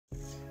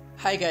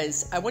Hi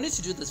guys, I wanted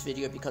to do this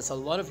video because a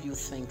lot of you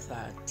think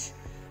that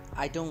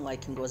I don't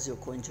like Ngozi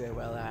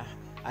Okonjo-Iweala,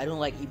 I don't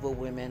like Igbo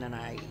women, and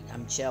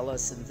I'm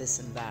jealous and this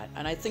and that.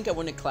 And I think I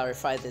want to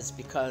clarify this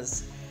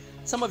because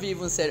some of you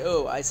even said,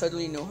 oh, I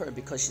suddenly know her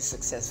because she's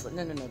successful.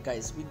 No,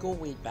 guys, we go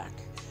way back.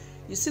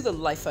 You see the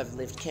life I've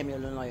lived, Kemi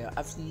Olunloyo,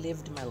 I've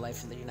lived my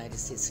life in the United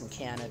States and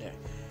Canada.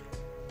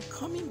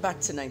 Coming back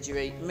to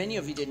Nigeria, many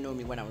of you didn't know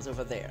me when I was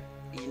over there.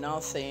 You now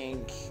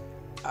think,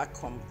 how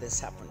come this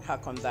happened? How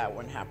come that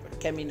one happened?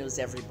 Kemi knows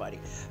everybody.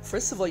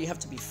 First of all, you have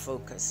to be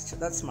focused.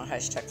 That's my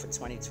hashtag for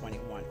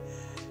 2021.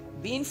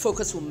 Being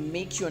focused will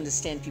make you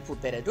understand people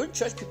better. Don't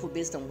judge people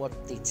based on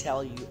what they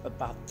tell you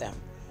about them.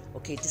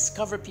 Okay,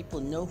 discover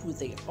people, know who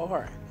they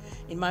are.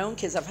 In my own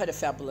case, I've had a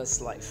fabulous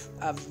life.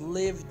 I've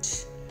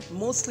lived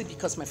mostly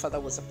because my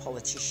father was a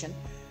politician.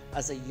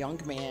 As a young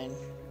man,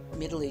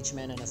 middle-aged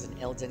man, and as an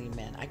elderly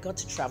man, I got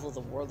to travel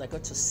the world. I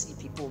got to see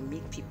people,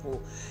 meet people,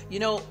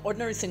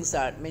 ordinary things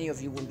that many of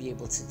you wouldn't be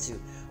able to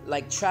do,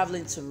 like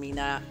traveling to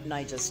Mina,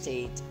 Niger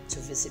State, to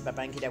visit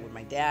Babangida with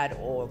my dad,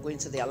 or going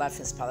to the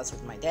Alafin's Palace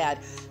with my dad.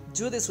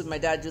 Do this with my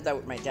dad, do that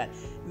with my dad.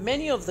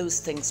 Many of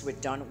those things were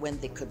done when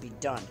they could be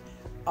done.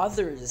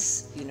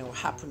 Others,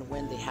 happened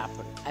when they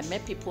happened. I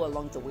met people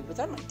along the way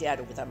without my dad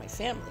or without my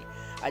family.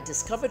 I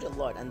discovered a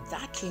lot, and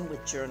that came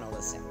with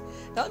journalism.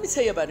 Now, let me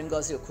tell you about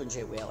Ngozi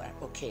Okonjo-Iweala,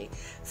 okay?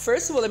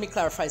 First of all, let me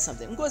clarify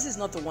something. Ngozi is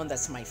not the one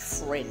that's my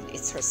friend.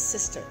 It's her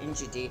sister,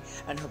 Njide,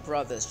 and her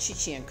brothers,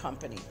 Chichi and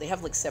company. They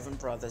have like 7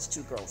 brothers,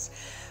 2 girls.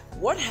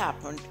 What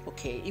happened,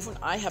 okay, even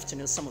I have to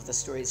know some of the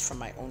stories from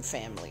my own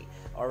family,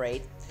 all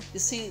right? You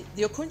see,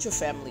 the Okonjo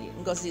family,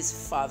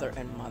 Ngozi's father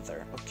and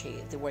mother,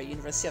 okay, they were at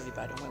University of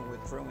Ibadan when we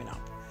were growing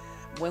up.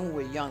 When we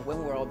were young, when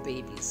we were all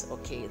babies,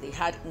 okay, they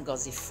had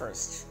Ngozi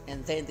first,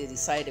 and then they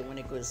decided they want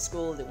to go to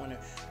school, they want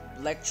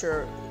to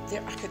lecture.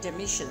 They're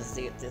academicians,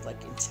 they're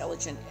like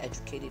intelligent,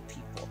 educated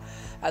people.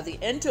 At the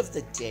end of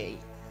the day,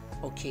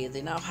 okay,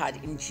 they now had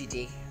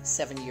Njide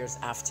 7 years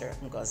after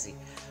Ngozi.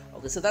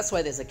 Okay, so that's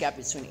why there's a gap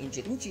between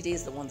Njide. Njide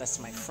is the one that's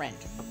my friend,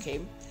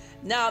 okay?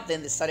 Now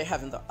then they started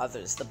having the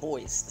others, the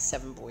boys, the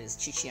 7 boys,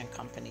 Chichi and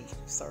company.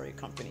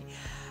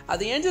 At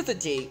the end of the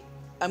day,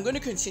 I'm going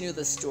to continue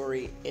the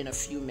story in a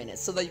few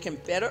minutes so that you can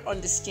better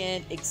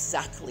understand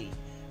exactly,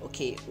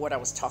 okay, what I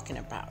was talking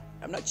about.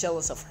 I'm not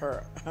jealous of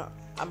her.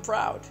 I'm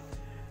proud.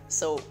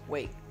 So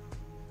wait.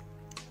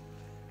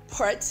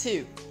 Part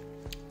 2.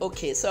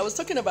 Okay, so I was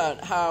talking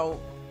about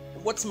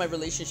what's my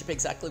relationship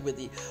exactly with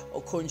the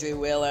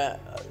Okonjo-Iweala,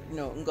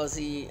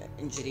 Ngozi,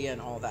 Njide,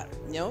 and all that,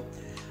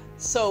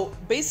 So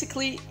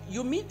basically,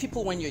 you meet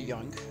people when you're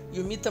young,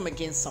 you meet them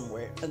again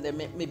somewhere, and then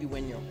maybe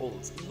when you're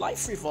old.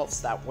 Life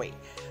revolves that way,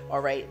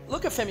 all right?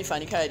 Look at Femi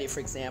Fani-Kayode, for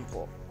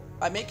example.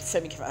 I met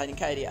Femi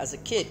Fani-Kayode as a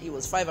kid. He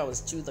was 5, I was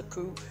 2, the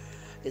coup.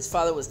 His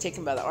father was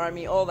taken by the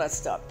army, all that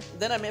stuff.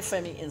 Then I met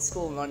Femi in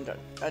school in London,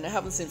 and I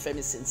haven't seen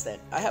Femi since then.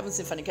 I haven't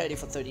seen Fani-Kayode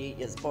for 38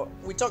 years, but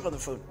we talk on the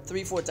phone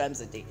 3-4 times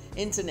a day.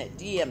 Internet,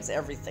 DMs,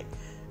 everything.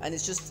 And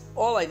it's just,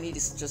 all I need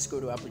is to just go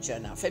to Abuja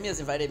now. Femi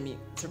has invited me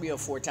 3 or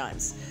 4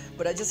 times,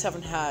 but I just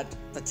haven't had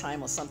the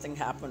time, or something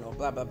happened, or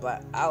blah, blah, blah.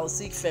 I'll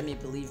seek Femi,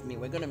 believe me.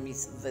 We're going to meet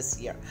this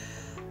year.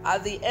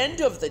 At the end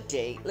of the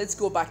day, let's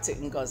go back to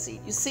Ngozi.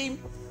 You see,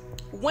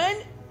 when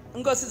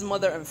Ngozi's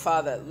mother and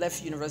father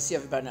left University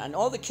of Ibadan and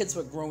all the kids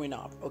were growing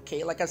up,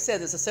 okay, like I said,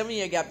 there's a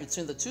 7-year gap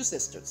between the 2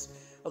 sisters,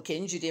 okay,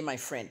 Njide, my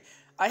friend.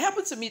 I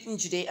happened to meet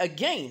Njide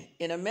again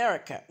in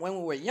America when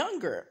we were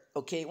younger,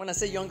 okay? When I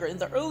say younger, in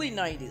the early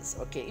 90s,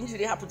 okay?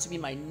 Njide happened to be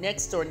my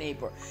next door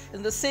neighbor.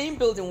 In the same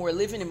building, we were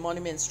living in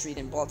Monument Street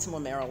in Baltimore,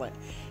 Maryland.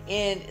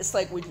 And it's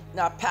like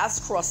our paths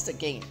crossed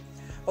again.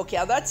 Okay,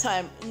 at that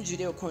time,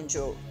 Njide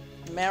Okonjo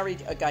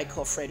married a guy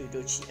called Fred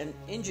Udochi, and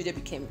Njide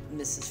became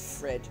Mrs.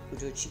 Fred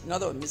Udochi,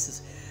 another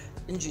Mrs.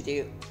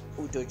 Njide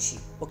Udochi.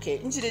 Okay,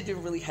 Njide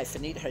didn't really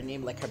hyphenate her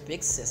name like her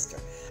big sister.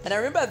 And I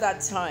remember at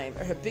that time,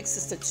 her big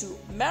sister too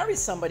married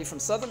somebody from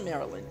Southern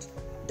Maryland,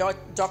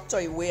 Dr.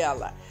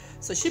 Iweala.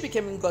 So she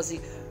became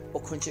Ngozi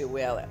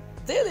Okonjo-Iweala.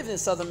 They lived in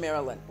Southern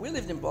Maryland. We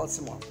lived in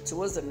Baltimore,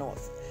 towards the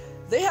north.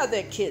 They had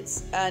their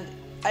kids, and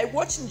I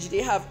watched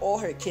Njide have all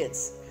her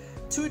kids.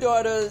 2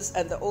 daughters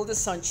and the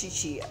oldest son,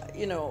 Chichi.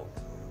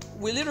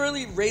 We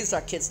literally raised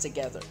our kids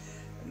together.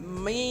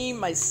 Me,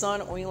 my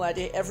son,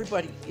 Oyinlade,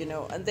 everybody,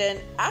 And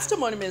then after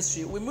Monument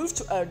Street, we moved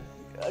to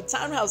a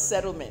townhouse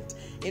settlement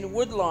in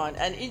Woodlawn,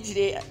 and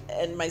Njide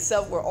and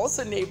myself were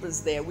also neighbors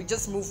there. We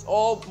just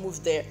all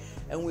moved there,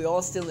 and we're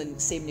all still in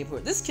the same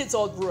neighborhood. These kids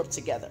all grew up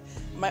together.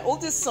 My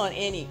oldest son,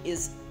 Annie,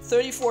 is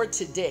 34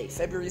 today,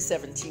 February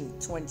 17,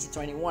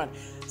 2021.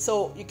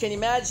 So you can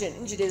imagine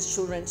Njide's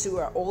children too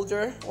are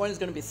older. One is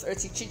going to be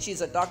 30. Chichi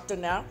is a doctor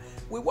now.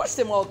 We watched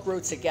them all grow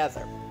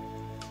together.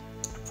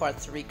 Part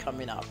 3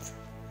 coming up.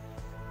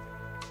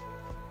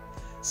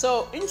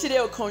 So Njide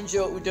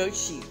Okonjo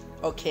Udochi,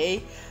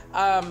 okay,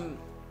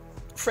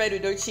 Fred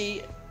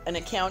Udochi, an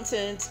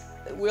accountant.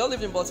 We all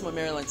lived in Baltimore,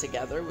 Maryland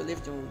together. We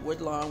lived in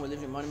Woodlawn, we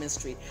lived in Monument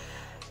Street.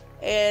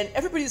 And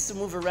everybody used to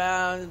move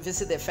around,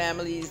 visit their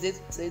families.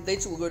 They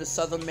too would go to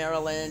Southern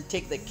Maryland,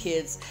 take the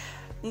kids.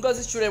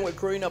 Ngozi's children were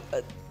growing up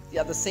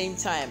at the same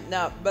time.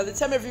 Now, by the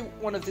time every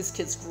one of these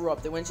kids grew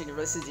up, they went to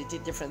university, they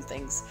did different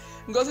things.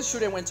 Ngozi's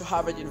children went to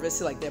Harvard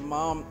University like their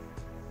mom.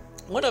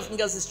 One of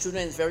Ngozi's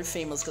children is very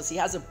famous because he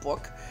has a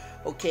book.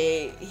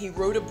 Okay, he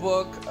wrote a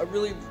book, a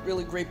really,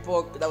 really great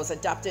book that was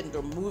adapted into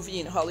a movie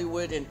in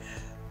Hollywood, and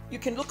you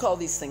can look all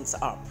these things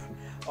up.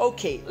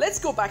 Okay, let's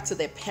go back to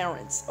their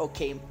parents.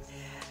 Okay,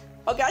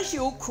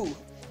 Ogashiuku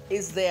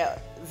is their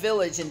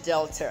village in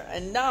Delta,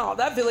 and now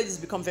that village has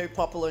become very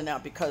popular now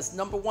because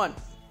number one,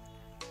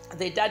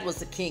 their dad was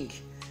the king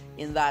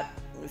in that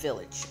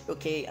village,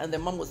 okay, and their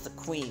mom was the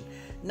queen.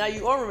 Now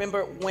you all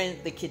remember when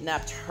they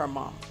kidnapped her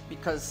mom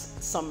because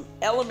some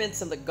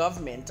elements in the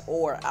government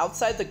or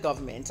outside the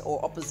government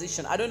or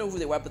opposition, I don't know who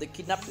they were, but they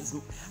kidnapped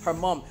her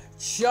mom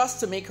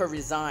just to make her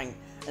resign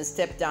and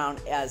step down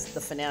as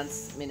the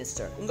finance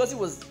minister. Ngozi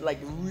was like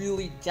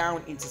really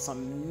down into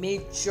some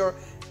major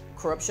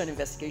corruption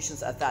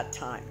investigations at that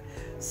time.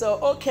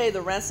 So okay,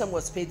 the ransom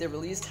was paid, they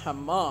released her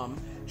mom.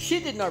 She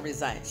did not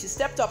resign. She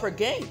stepped up her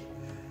game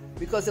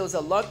because there was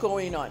a lot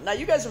going on. Now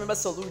you guys remember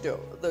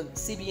Soludo, the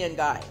CBN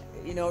guy.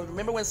 You know,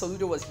 remember when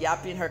Soludo was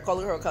yapping her,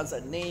 calling her all kinds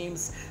of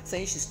names,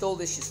 saying she stole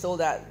this, she stole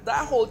that.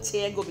 That whole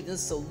tangle between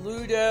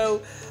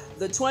Soludo,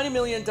 the $20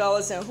 million,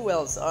 and who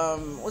else?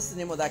 What's the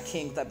name of that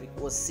king that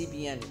was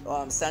CBN?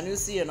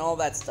 Sanusi and all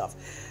that stuff.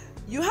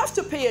 You have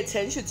to pay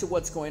attention to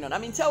what's going on.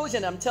 I'm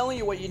intelligent. I'm telling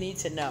you what you need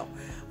to know,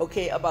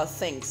 okay, about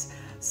things.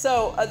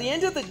 So at the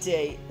end of the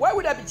day, why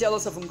would I be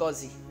jealous of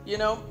Ngozi? You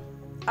know,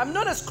 I'm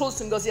not as close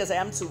to Ngozi as I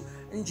am to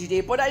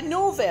Njide, but I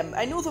know them.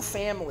 I know the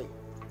family.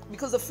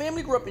 Because the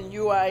family grew up in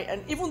UI,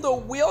 and even though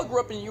we all grew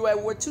up in UI,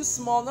 we were too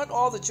small. Not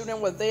all the children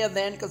were there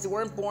then because they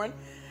weren't born,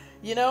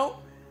 you know.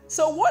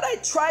 So what I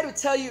try to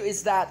tell you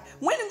is that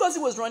when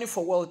Ngozi was running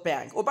for World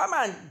Bank,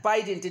 Obama and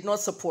Biden did not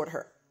support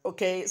her,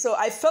 okay? So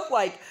I felt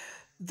like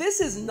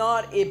this is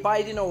not a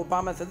Biden or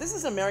Obama thing. This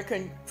is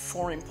American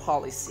foreign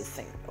policy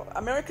thing.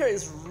 America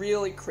is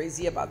really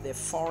crazy about their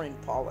foreign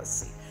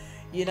policy.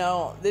 You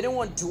know, they don't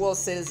want dual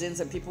citizens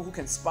and people who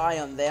can spy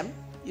on them,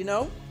 you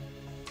know.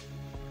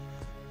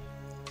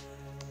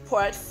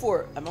 Part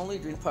 4. I'm only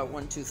doing part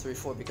 1, 2, 3,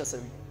 4 because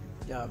of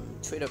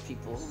Twitter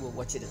people who will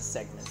watch it in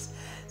segments.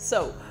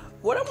 So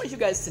what I want you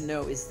guys to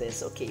know is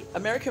this, okay?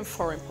 American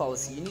foreign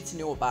policy, you need to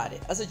know about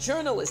it. As a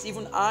journalist,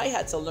 even I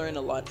had to learn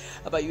a lot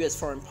about U.S.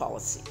 foreign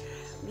policy.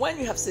 When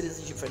you have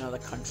citizenship for another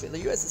country, the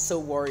U.S. is so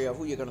wary of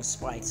who you're going to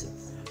spy to.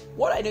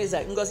 What I know is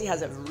that Ngozi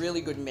has a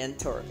really good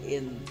mentor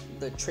in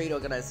the trade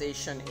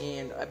organization,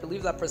 and I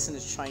believe that person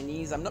is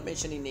Chinese. I'm not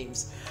mentioning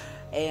names.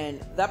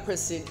 And that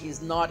person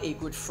is not a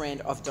good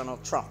friend of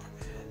Donald Trump.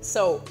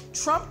 So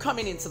Trump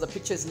coming into the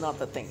picture is not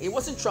the thing. It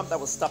wasn't Trump that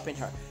was stopping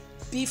her.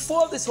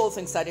 Before this whole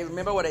thing started,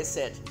 remember what I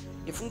said.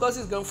 If Ngozi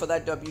is going for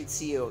that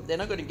WTO, they're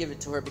not going to give it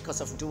to her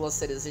because of dual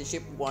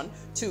citizenship, 1.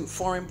 2,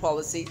 foreign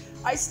policy.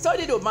 I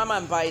studied Obama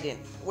and Biden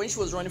when she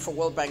was running for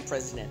World Bank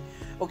president.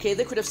 Okay,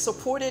 they could have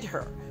supported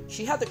her.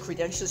 She had the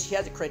credentials, she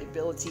had the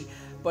credibility,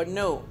 but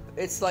no,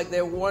 it's like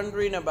they're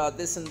wondering about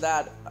this and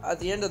that. At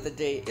the end of the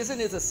day, isn't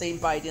it the same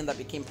Biden that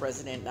became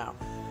president now?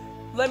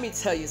 Let me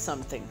tell you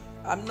something.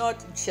 I'm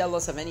not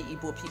jealous of any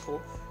Igbo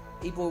people,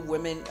 Igbo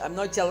women. I'm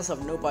not jealous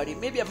of nobody.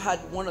 Maybe I've had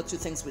 1 or 2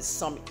 things with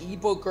some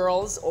Igbo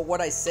girls, or what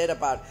I said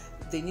about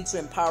they need to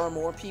empower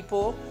more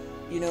people,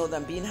 you know,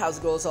 than being house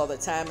girls all the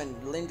time and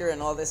Linda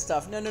and all this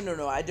stuff. No.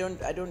 I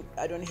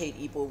don't hate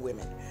Igbo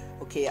women.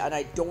 Okay, and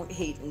I don't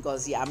hate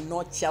Ngozi. I'm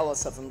not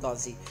jealous of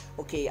Ngozi.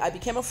 Okay, I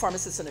became a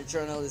pharmacist and a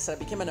journalist. I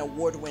became an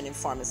award-winning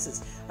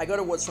pharmacist. I got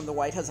awards from the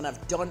White House, and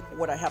I've done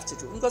what I have to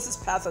do. Ngozi's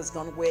path has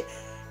gone where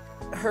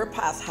her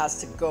path has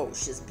to go.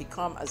 She's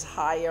become as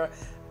higher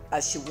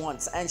as she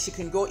wants, and she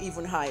can go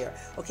even higher.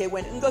 Okay,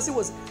 when Ngozi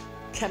was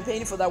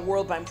campaigning for that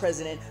World Bank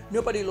president,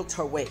 nobody looked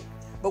her way.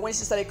 But when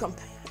she started,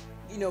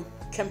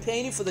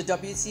 campaigning for the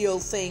WTO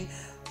thing,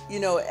 you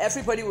know,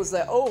 everybody was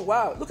like, oh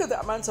wow, look at the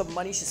amount of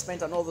money she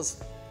spent on all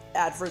those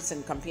adverts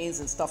and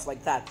campaigns and stuff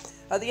like that.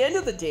 At the end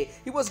of the day,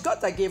 it was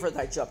God that gave her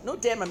that job. No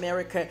damn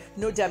America,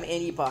 no damn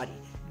anybody.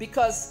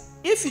 Because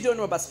if you don't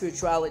know about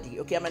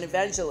spirituality, okay, I'm an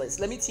evangelist.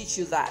 Let me teach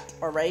you that,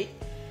 all right?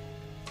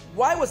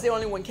 Why was there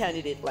only one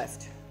candidate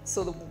left?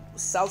 So the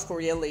South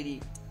Korean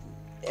lady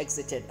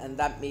exited, and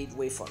that made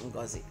way for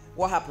Ngozi.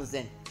 What happens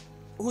then?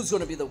 Who's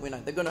going to be the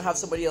winner? They're going to have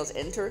somebody else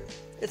enter?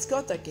 It's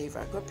God that gave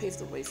her. God paved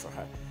the way for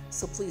her.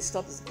 So please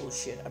stop this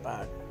bullshit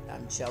about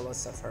I'm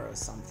jealous of her or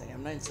something.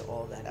 I'm not into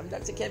all that. I'm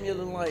Dr. Kemi,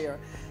 Olunloyo.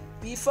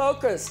 Be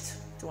focused.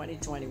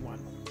 2021.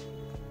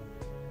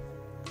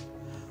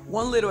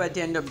 One little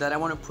addendum that I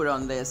want to put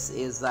on this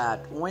is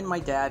that when my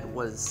dad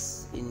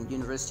was in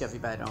University of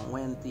Ibadan,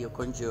 when the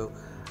Okonjo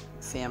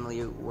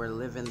family were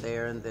living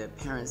there and the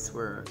parents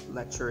were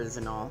lecturers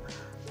and all,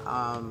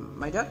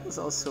 my dad was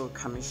also a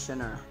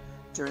commissioner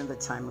during the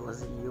time it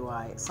was in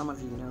UI. Some of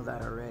you know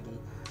that already.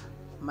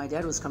 My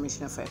dad was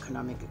commissioner for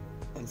economic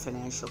and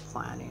financial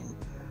planning,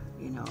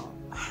 you know,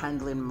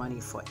 handling money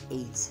for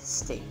 8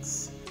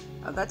 states.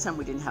 At that time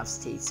we didn't have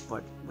states,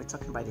 but we're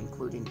talking about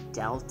including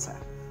Delta,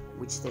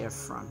 which they're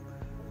from.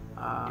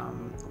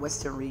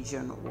 Western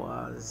region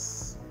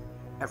was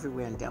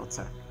everywhere in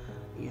Delta,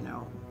 you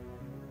know.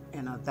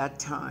 And at that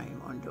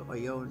time, under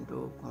Oyo and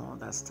all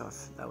that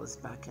stuff, that was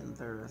back in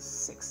the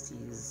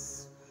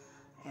 60s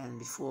and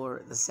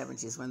before the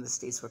 70s when the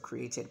states were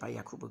created by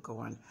Yakubu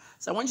Gowon.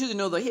 So I want you to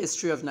know the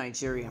history of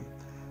Nigeria.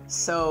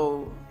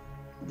 So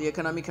the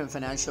economic and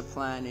financial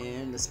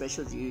planning, the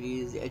special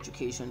duties, the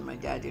education, my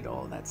dad did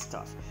all that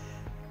stuff.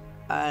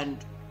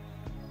 And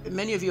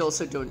many of you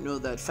also don't know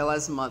that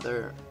Fela's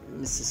mother,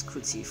 Mrs.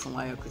 Kuti,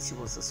 Funlayo Kuti,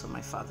 was also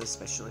my father's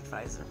special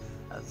advisor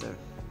at the,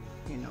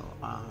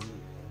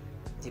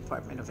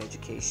 Department of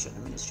Education, the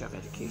Ministry of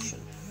Education.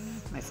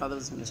 My father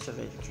was Minister of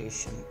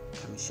Education,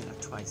 Commissioner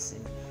twice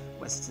in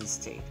Western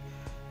State.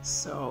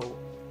 So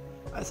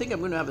I think I'm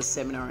going to have a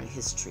seminar on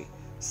history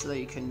so that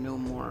you can know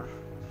more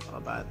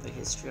about the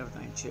history of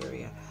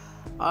Nigeria.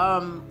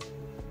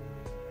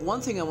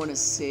 One thing I want to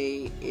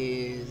say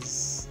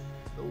is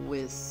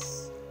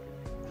with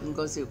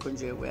Ngozi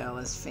Okonjo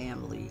Iweala's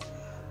family,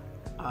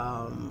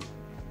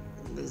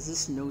 there's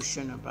this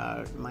notion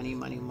about money,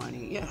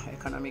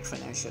 economic,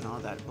 financial, and all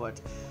that,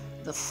 but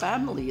the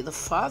family, the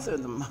father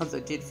and the mother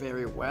did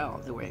very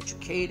well. They were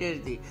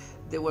educated,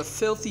 they were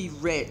filthy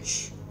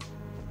rich.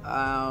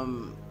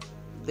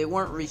 They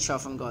weren't rich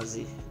off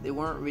Ngozi. They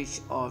weren't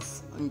rich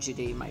off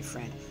Njide, my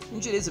friend.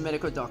 Njide is a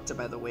medical doctor,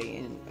 by the way,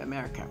 in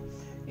America.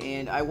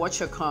 And I watched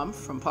her come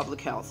from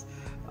public health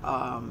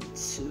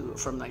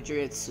from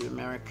Nigeria to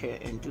America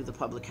and do the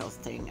public health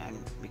thing and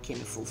became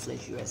a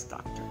full-fledged US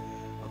doctor.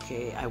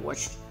 Okay, I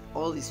watched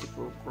all these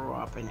people grow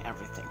up and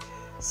everything.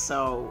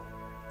 So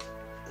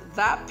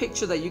that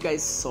picture that you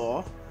guys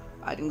saw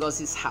at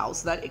Ngozi's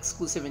house, that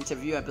exclusive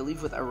interview, I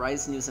believe with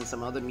Arise News and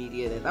some other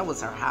media, that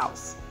was her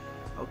house.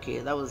 Okay,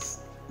 that was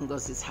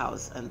Ngozi's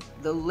house. And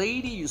the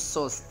lady you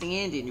saw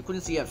standing, you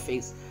couldn't see her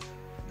face,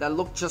 that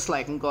looked just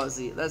like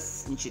Ngozi,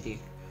 that's Njide.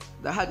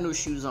 That had no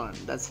shoes on,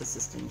 that's her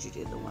sister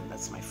Njide, the one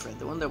that's my friend,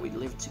 the one that we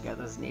lived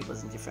together as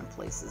neighbors in different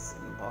places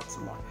in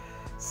Baltimore.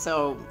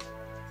 So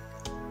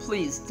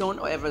please don't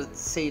ever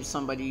save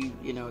somebody,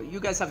 you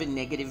guys have a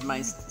negative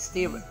mind,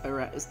 stay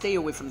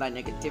away from that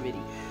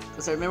negativity.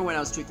 Because I remember when I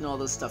was tweeting all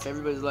this stuff,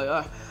 everybody's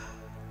like,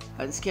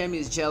 and Kemi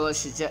is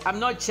jealous,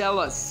 I'm not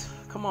jealous.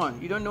 Come on,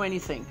 you don't know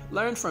anything.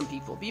 Learn from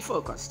people, be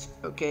focused,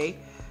 okay?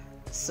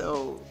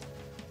 So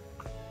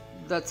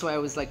that's why I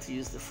always like to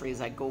use the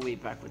phrase, I go way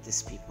back with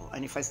these people.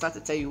 And if I start to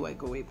tell you who I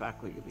go way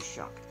back with, you'll be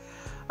shocked.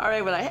 All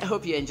right, well, I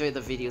hope you enjoyed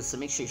the video, so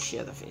make sure you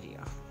share the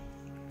video.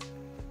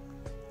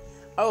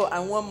 Oh,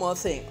 and one more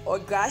thing.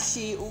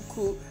 Ogashi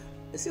Uku.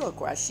 You see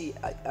Ogashi?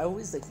 I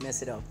always like to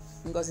mess it up.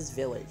 Ngozi's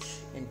village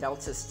in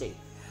Delta State.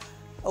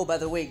 Oh, by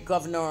the way,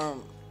 Governor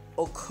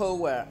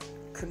Okowa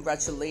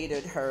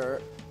congratulated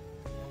her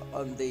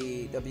on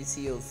the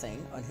WTO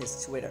thing on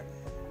his Twitter.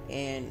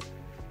 And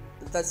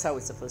that's how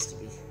it's supposed to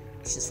be.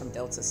 She's from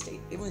Delta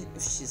State. Even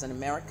if she's an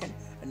American,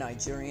 a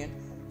Nigerian,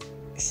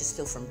 she's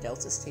still from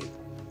Delta State.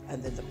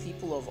 And then the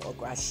people of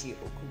Ogashi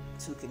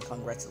too can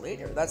congratulate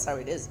her. That's how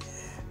it is.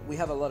 We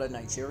have a lot of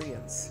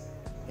Nigerians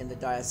in the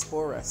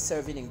diaspora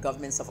serving in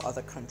governments of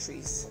other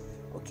countries,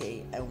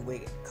 okay, and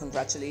we're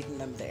congratulating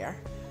them there.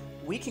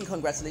 We can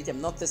congratulate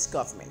them, not this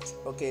government,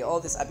 okay?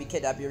 All this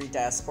Abike Dabiri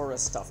diaspora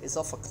stuff is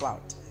all for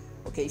clout,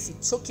 okay? If you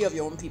took care of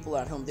your own people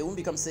at home, they won't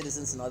become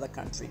citizens in other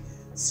countries,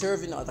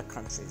 serve in other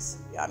countries.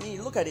 I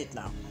mean, look at it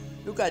now.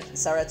 Look at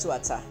Saratu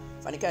Atta,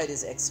 Fanika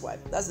Ede's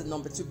ex-wife. That's the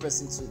number 2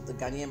 person to the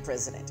Ghanaian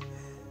president.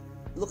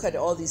 Look at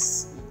all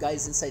these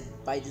guys inside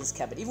Biden's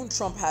cabinet. Even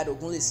Trump had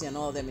Ogunlesi and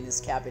all of them in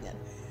his cabinet.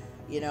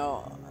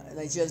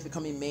 Nigerians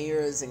becoming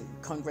mayors and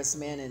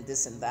congressmen and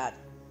this and that.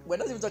 We're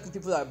not even talking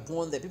people that are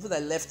born there, people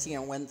that left here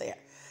and went there.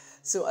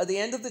 So at the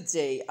end of the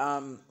day,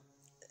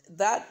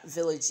 that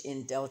village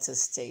in Delta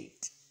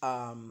State,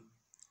 when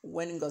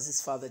Ngozi's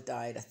father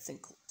died, I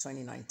think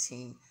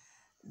 2019,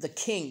 the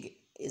king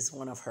is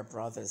one of her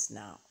brothers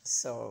now.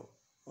 So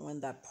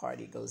when that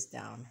party goes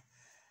down,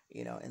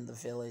 in the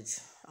village,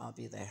 I'll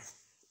be there.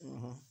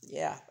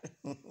 Yeah.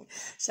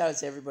 Shout out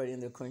to everybody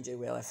in the Okonjo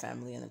Iweala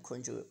family and the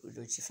Okonjo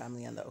Udochi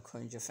family and the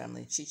Okonjo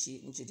family.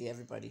 Chichi, Njidi,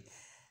 everybody.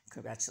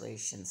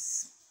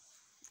 Congratulations.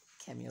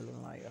 Kemi,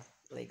 Olunloyo,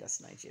 Lagos,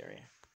 Nigeria.